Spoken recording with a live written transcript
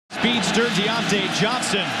speedster Deontay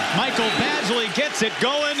Johnson. Michael Badgley gets it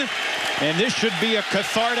going, and this should be a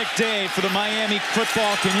cathartic day for the Miami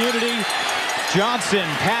football community. Johnson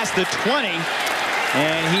past the 20,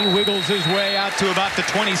 and he wiggles his way out to about the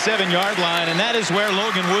 27-yard line, and that is where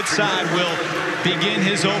Logan Woodside will begin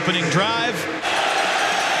his opening drive.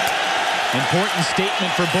 Important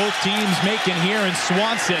statement for both teams making here, and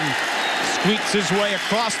Swanson squeaks his way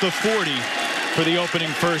across the 40 for the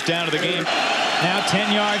opening first down of the game. Now 10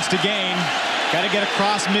 yards to gain. Got to get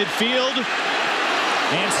across midfield.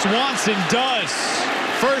 And Swanson does.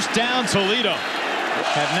 First down, Toledo.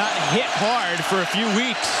 Have not hit hard for a few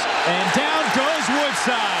weeks. And down goes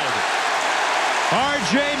Woodside.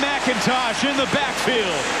 R.J. McIntosh in the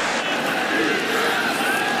backfield.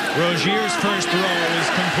 Rozier's first throw is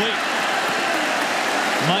complete.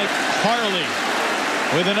 Mike Harley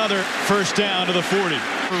with another first down to the 40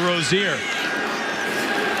 for Rozier.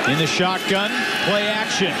 In the shotgun, play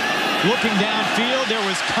action. Looking downfield, there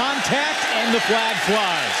was contact, and the flag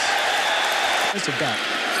flies. What's it back?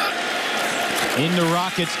 Into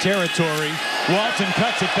Rockets territory. Walton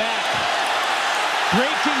cuts it back.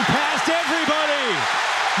 Breaking past everybody.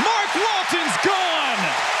 Mark Walton's gone.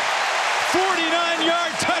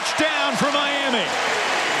 49-yard touchdown for Miami.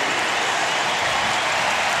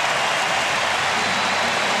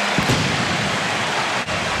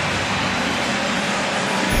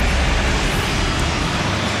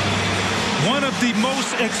 One of the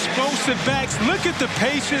most explosive backs. Look at the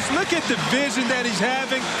patience. Look at the vision that he's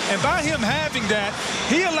having. And by him having that,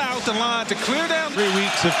 he allowed the line to clear down. 3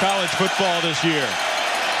 weeks of college football this year.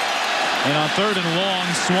 And on 3rd and long,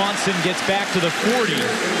 Swanson gets back to the 40.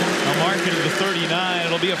 A market of the 39.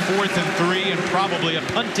 It'll be a 4th and 3 and probably a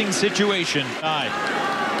punting situation.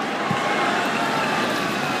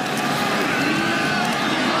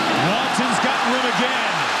 Walton's got room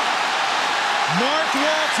again. Mark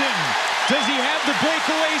Walton. Does he have the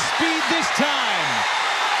breakaway speed this time?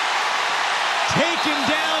 Taken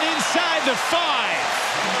down inside the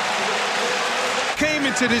 5. Came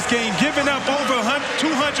into this game giving up over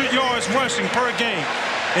 200 yards rushing per game.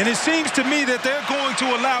 And it seems to me that they're going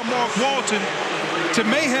to allow Mark Walton to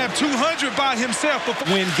may have 200 by himself but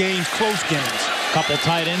win games, close games. Couple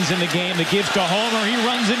tight ends in the game that gives to Homer. He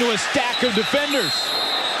runs into a stack of defenders.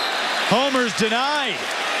 Homer's denied.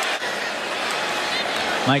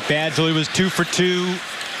 Mike Badgley was 2 for 2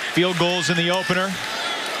 field goals in the opener.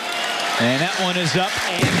 And that one is up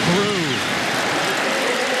and through.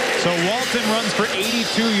 So Walton runs for 82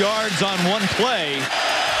 yards on one play.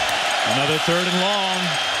 Another 3rd and long.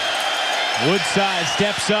 Woodside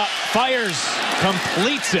steps up, fires,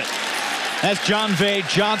 completes it. That's John Vay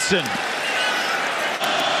Johnson.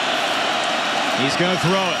 He's going to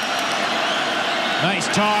throw it. Nice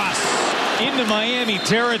toss. Into Miami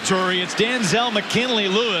territory, it's Denzel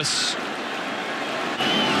McKinley-Lewis.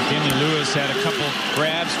 McKinley-Lewis had a couple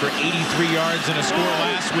grabs for 83 yards and a score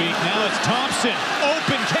last week. Now it's Thompson,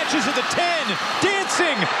 open, catches at the 10,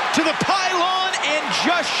 dancing to the pylon and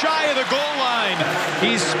just shy of the goal line.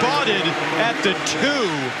 He's spotted at the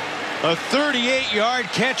 2. A 38-yard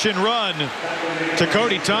catch and run to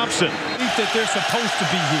Cody Thompson. I think that they're supposed to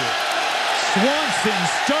be here. Swanson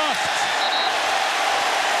stuffed.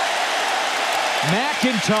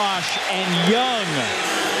 McIntosh and Young.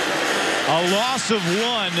 A loss of 1.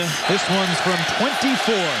 This one's from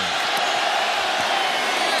 24.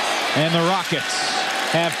 And the Rockets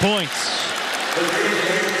have points.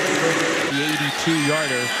 The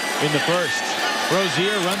 82-yarder in the first.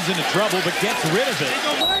 Rozier runs into trouble but gets rid of it.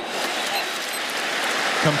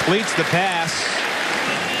 Completes the pass.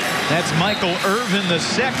 That's Michael Irvin the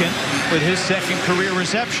second with his second career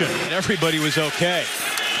reception. Everybody was okay.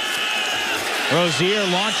 Rozier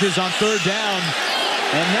launches on 3rd down,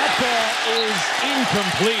 and that ball is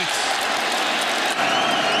incomplete.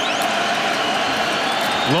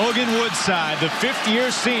 Logan Woodside, the 5th-year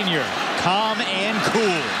senior, calm and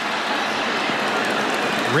cool.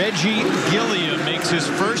 Reggie Gilliam makes his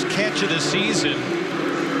first catch of the season.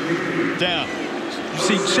 Down. You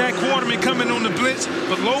see Shaq Waterman coming on the blitz,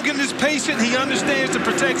 but Logan is patient. He understands the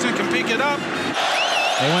protection, can pick it up.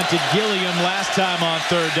 They went to Gilliam last time on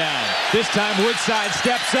 3rd down. This time Woodside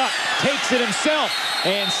steps up, takes it himself,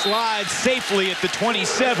 and slides safely at the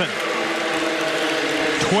 27.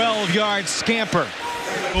 12-yard scamper.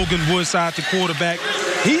 Logan Woodside, the quarterback.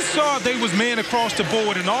 He saw they was man across the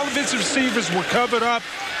board, and all of his receivers were covered up.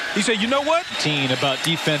 He said, you know what? About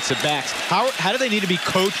defensive backs. How do they need to be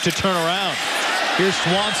coached to turn around? Here's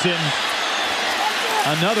Swanson.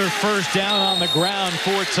 Another first down on the ground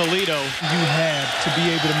for Toledo. You have to be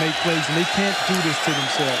able to make plays, and they can't do this to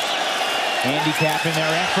themselves. Handicapping their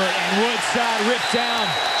effort, and Woodside ripped down.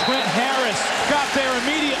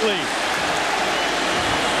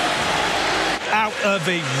 of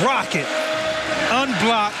a rocket.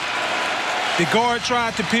 Unblocked. The guard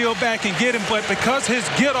tried to peel back and get him, but because his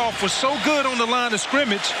get-off was so good on the line of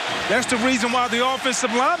scrimmage, that's the reason why the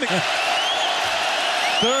offensive lineman...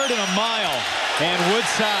 3rd and a mile, and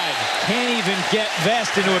Woodside can't even get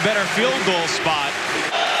Vest into a better field goal spot.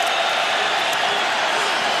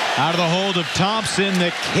 Out of the hold of Thompson,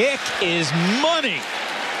 the kick is money.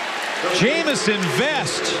 Jamison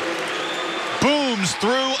Vest booms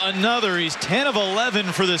through another. He's 10 of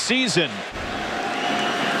 11 for the season.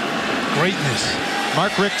 Greatness.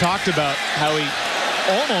 Mark Richt talked about how he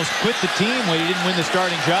almost quit the team when he didn't win the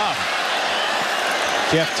starting job.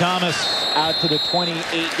 Jeff Thomas out to the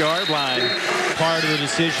 28-yard line. Part of the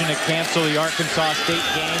decision to cancel the Arkansas State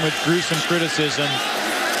game with gruesome criticism.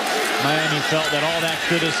 Miami felt that all that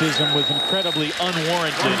criticism was incredibly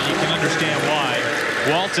unwarranted. You can understand why.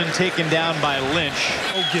 Walton taken down by Lynch.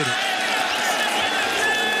 Go get it.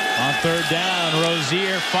 On 3rd down,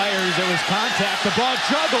 Rozier fires. There was contact. The ball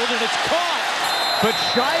juggled, and it's caught, but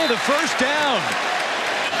shy of the 1st down.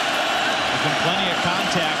 There's been plenty of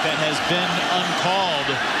contact that has been uncalled.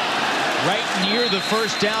 Right near the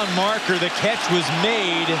 1st down marker, the catch was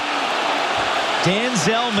made.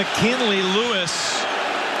 Denzel McKinley-Lewis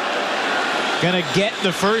gonna get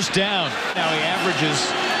the 1st down. Now he averages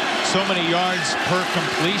so many yards per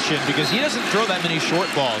completion because he doesn't throw that many short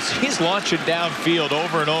balls. He's launching downfield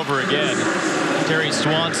over and over again. Terry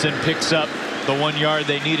Swanson picks up the 1 yard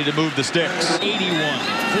they needed to move the sticks. 81,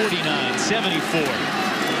 49, 74.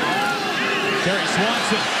 Terry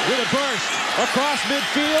Swanson with a burst across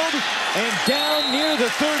midfield and down near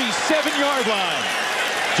the 37-yard line.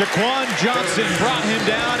 Jaquan Johnson brought him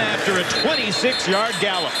down after a 26-yard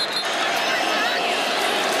gallop.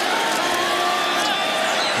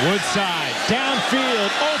 Woodside, downfield,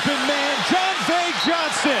 open man, John Vay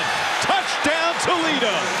Johnson. Touchdown,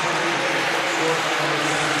 Toledo.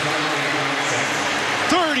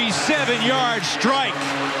 37-yard strike.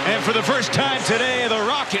 And for the first time today, the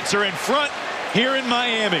Rockets are in front here in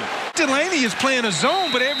Miami. Delaney is playing a zone,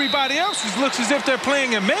 but everybody else looks as if they're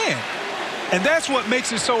playing a man. And that's what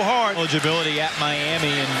makes it so hard. Eligibility at Miami,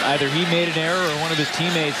 and either he made an error or one of his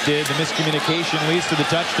teammates did. The miscommunication leads to the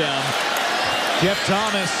touchdown. Jeff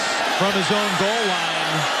Thomas from his own goal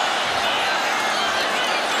line.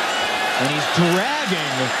 And he's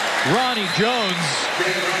dragging Ronnie Jones,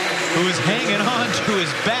 who is hanging on to his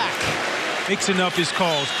back. Mixing up his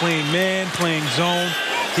calls, playing man, playing zone.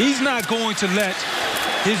 He's not going to let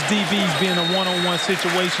his DBs be in a one-on-one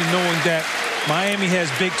situation knowing that Miami has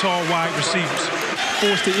big, tall, wide receivers.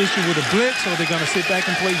 Force the issue with a blitz, or they're going to sit back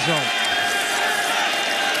and play zone.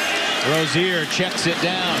 Rozier checks it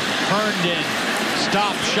down. Herndon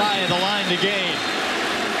stopped shy of the line to gain.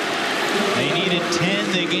 They needed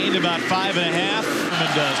 10. They gained about 5.5.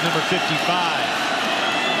 Herman does, number 55.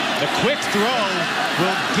 The quick throw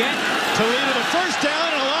will get Toledo the 1st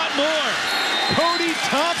down and a lot more. Cody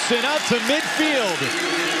Thompson out to midfield.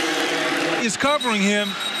 Is covering him,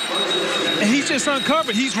 and he's just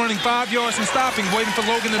uncovered. He's running 5 yards and stopping, waiting for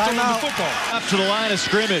Logan to throw him the football. Up to the line of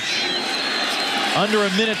scrimmage. Under a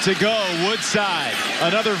minute to go. Woodside.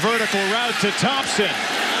 Another vertical route to Thompson.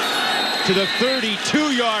 To the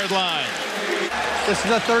 32-yard line. This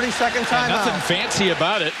is a 30-second timeout. Nothing fancy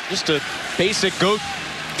about it. Just a basic go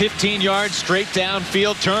 15 yards straight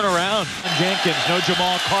downfield turnaround. Jenkins, no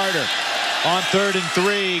Jamal Carter. On 3rd and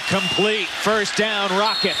 3, complete. 1st down,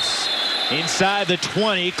 Rockets. Inside the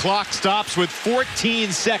 20, clock stops with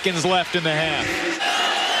 14 seconds left in the half.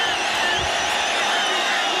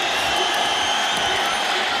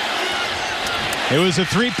 It was a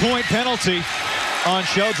 3-point penalty on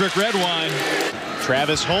Sheldrick Redwine.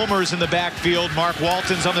 Travis Homer's in the backfield. Mark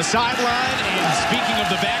Walton's on the sideline. And speaking of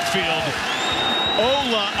the backfield,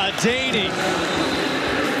 Ola Adeni.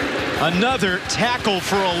 Another tackle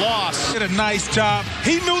for a loss. Did a nice job.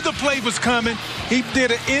 He knew the play was coming. He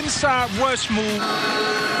did an inside rush move.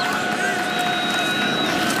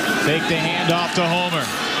 Take the handoff to Homer.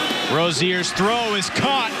 Rozier's throw is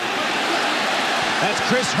caught. That's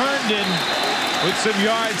Chris Herndon with some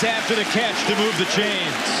yards after the catch to move the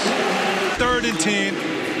chains. 3rd and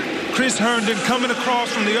 10. Chris Herndon coming across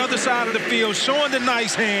from the other side of the field, showing the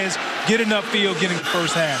nice hands, getting upfield, getting the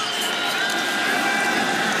 1st half.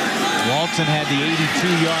 Walton had the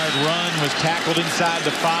 82-yard run, was tackled inside the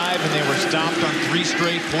 5, and they were stopped on 3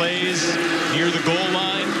 straight plays near the goal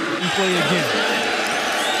line. And play again.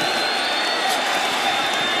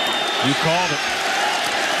 You called it.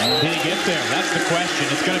 And did he get there? That's the question.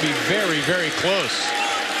 It's going to be very, very close.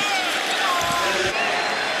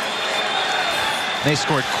 They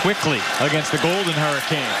scored quickly against the Golden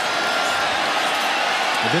Hurricane.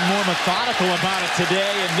 They've been more methodical about it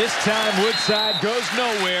today, and this time Woodside goes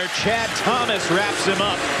nowhere. Chad Thomas wraps him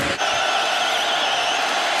up.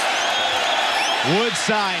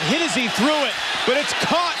 Woodside hit as he threw it, but it's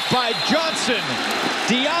caught by Johnson.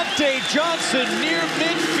 Deontay Johnson near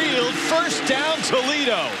midfield. First down,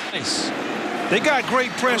 Toledo. Nice. They got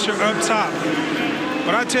great pressure up top.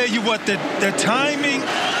 But I tell you what, the timing.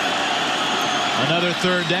 Another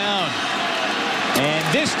third down. And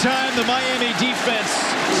this time the Miami defense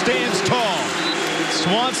stands tall.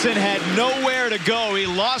 Swanson had nowhere to go. He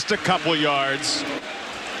lost a couple yards.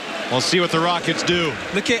 We'll see what the Rockets do.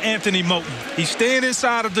 Look at Anthony Moten. He's staying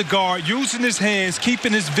inside of the guard, using his hands,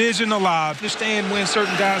 keeping his vision alive. Understand when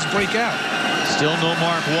certain guys break out. Still no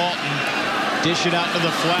Mark Walton. Dish it out to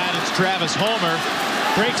the flat. It's Travis Homer.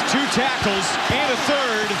 Breaks 2 tackles and a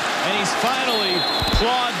third. And he's finally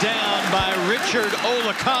clawed down by Richard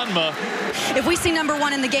Olakonma. If we see number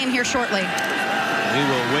 1 in the game here shortly. We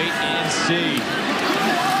will wait and see.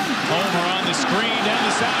 Homer on the screen down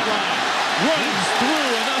the sideline. Runs through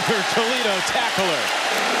another Toledo tackler.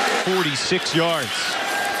 46 yards.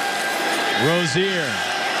 Rozier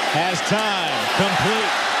has time.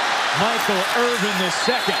 Complete. Michael Irvin the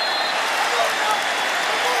second.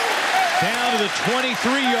 Down to the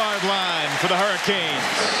 23-yard line for the Hurricanes.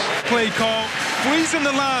 Play call, freezing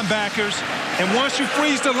the linebackers. And once you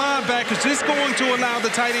freeze the linebackers, it's going to allow the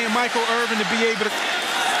tight end Michael Irvin to be able to.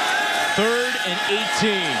 3rd and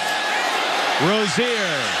 18.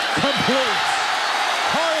 Rozier completes.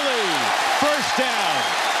 Harley, first down.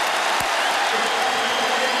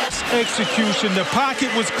 Execution, the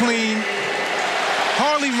pocket was clean.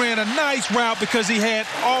 Harley ran a nice route because he had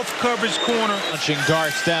off-coverage corner. Punching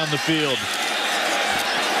darts down the field.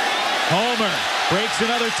 Homer breaks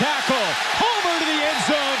another tackle. Homer to the end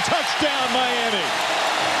zone. Touchdown, Miami.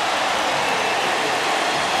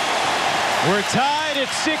 We're tied at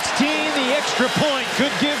 16. The extra point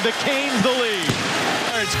could give the Canes the lead.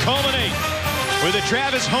 It's culminate with a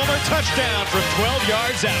Travis Homer touchdown from 12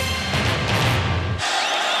 yards out.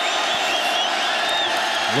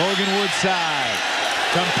 Logan Woodside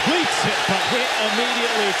completes it, but hit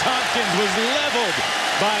immediately. Tompkins was leveled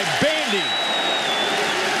by Bandy.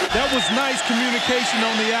 That was nice communication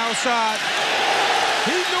on the outside.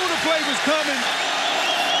 He knew the play was coming.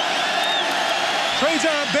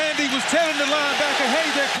 Trajan Bandy was telling the linebacker, hey,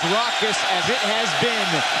 they're raucous as it has been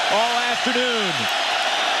all afternoon.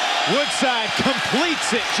 Woodside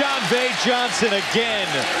completes it. John Vay Johnson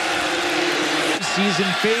again. Season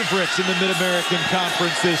favorites in the Mid-American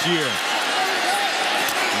Conference this year.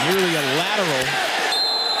 Nearly a lateral.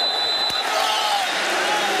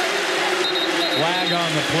 Flag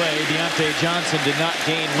on the play. Deontay Johnson did not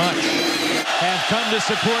gain much. Have come to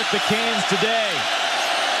support the Canes today.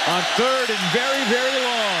 On 3rd and very, very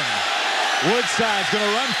long. Woodside's going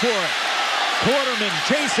to run for it. Quarterman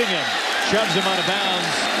chasing him. Shoves him out of bounds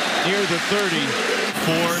near the 30.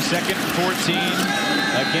 2nd and 14.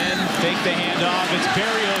 Again, fake the handoff. It's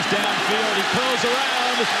Berrios downfield. He curls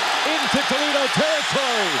around into Toledo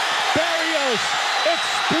territory. Berrios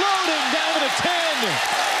exploding down to the 10.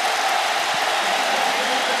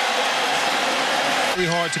 Very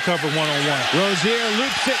hard to cover one-on-one. Rozier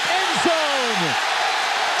loops it. End zone.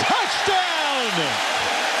 Touchdown.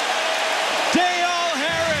 Dale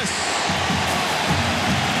Harris.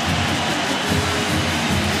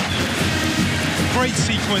 Great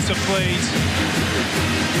sequence of plays.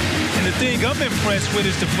 And the thing I'm impressed with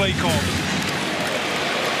is the play call.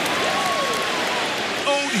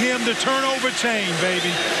 Owed him the turnover chain,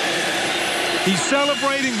 baby. He's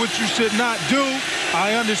celebrating, what you should not do.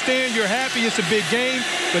 I understand you're happy it's a big game,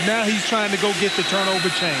 but now he's trying to go get the turnover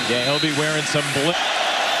chain. Yeah, he'll be wearing some blitz.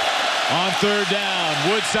 On 3rd down,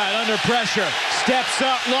 Woodside under pressure. Steps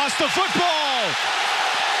up, lost the football.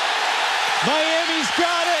 Miami's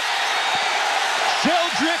got it.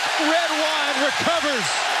 Sheldrick Redwine recovers.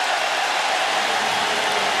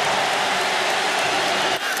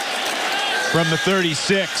 From the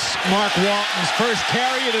 36, Mark Walton's first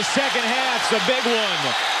carry of the second half's a big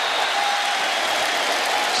one.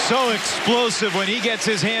 So explosive when he gets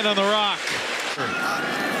his hand on the rock.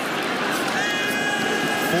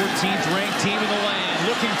 14th ranked team in the land,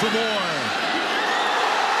 looking for more.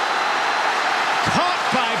 Caught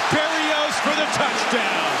by Berrios for the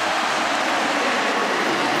touchdown.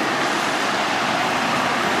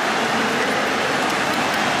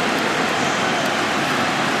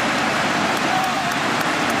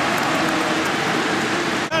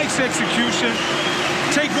 Nice execution.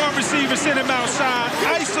 Take one receiver, send him outside.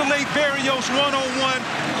 Isolate Berrios one-on-one.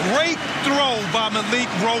 Great throw by Malik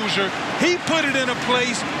Rozier. He put it in a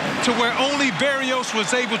place to where only Berrios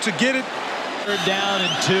was able to get it. Third down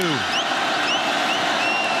and 2.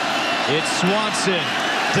 It's Swanson.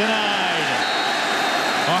 Denied.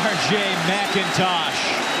 R.J. McIntosh.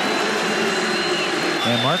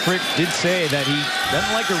 And Mark Richt did say that he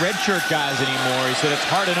doesn't like the redshirt guys anymore. He said it's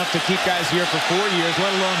hard enough to keep guys here for 4 years,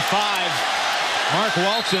 let alone 5. Mark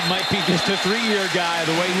Walton might be just a 3-year guy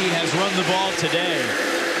the way he has run the ball today.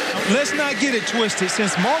 Let's not get it twisted.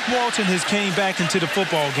 Since Mark Walton has came back into the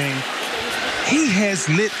football game, he has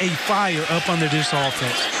lit a fire up under this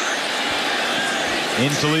offense.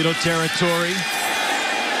 In Toledo territory,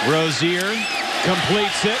 Rozier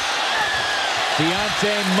completes it.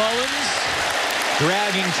 Deontay Mullins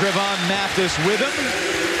dragging Trevon Mathis with him.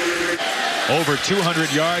 Over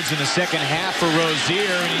 200 yards in the second half for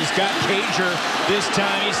Rozier, and he's got Pager this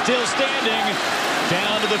time. He's still standing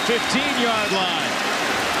down to the 15-yard line.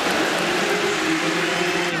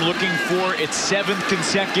 Looking for its 7th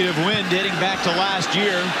consecutive win, dating back to last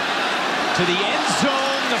year. To the end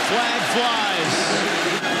zone, the flag flies.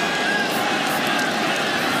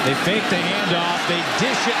 They fake the handoff. They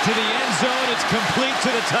dish it to the end zone. It's complete to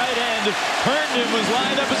the tight end. Herndon was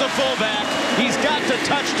lined up as a fullback. He's got the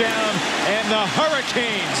touchdown, and the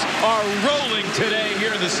Hurricanes are rolling today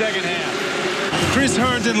here in the second half. Chris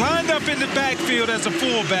Herndon lined up in the backfield as a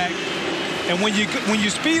fullback, and when you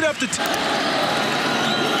speed up the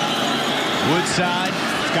Woodside,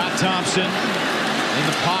 Scott Thompson in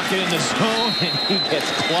the pocket in the zone, and he gets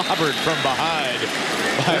clobbered from behind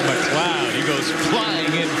by McLeod. He goes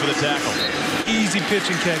flying in for the tackle. Easy pitch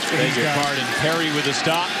and catch for these guys. Pardon. Perry with a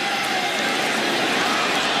stop.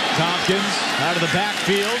 Tompkins out of the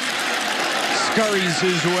backfield. Scurries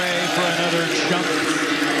his way for another chunk.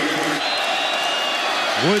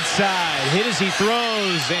 Woodside hit as he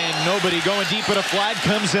throws, and nobody going deep, but a flag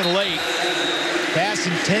comes in late. Pass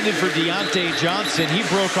intended for Deontay Johnson. He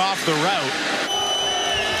broke off the route.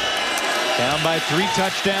 Down by 3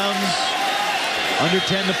 touchdowns. Under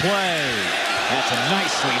 10 to play. That's a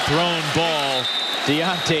nicely thrown ball.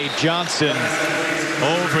 Deontay Johnson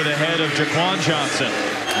over the head of Jaquan Johnson.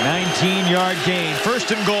 19-yard gain.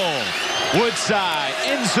 1st and goal. Woodside,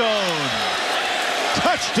 end zone.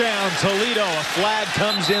 Touchdown, Toledo. A flag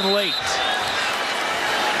comes in late.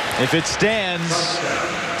 If it stands,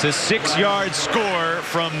 it's a 6-yard score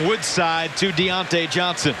from Woodside to Deontay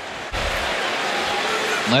Johnson.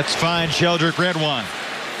 Let's find Sheldrick Redwine.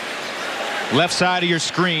 Left side of your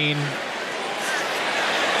screen.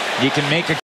 You can make a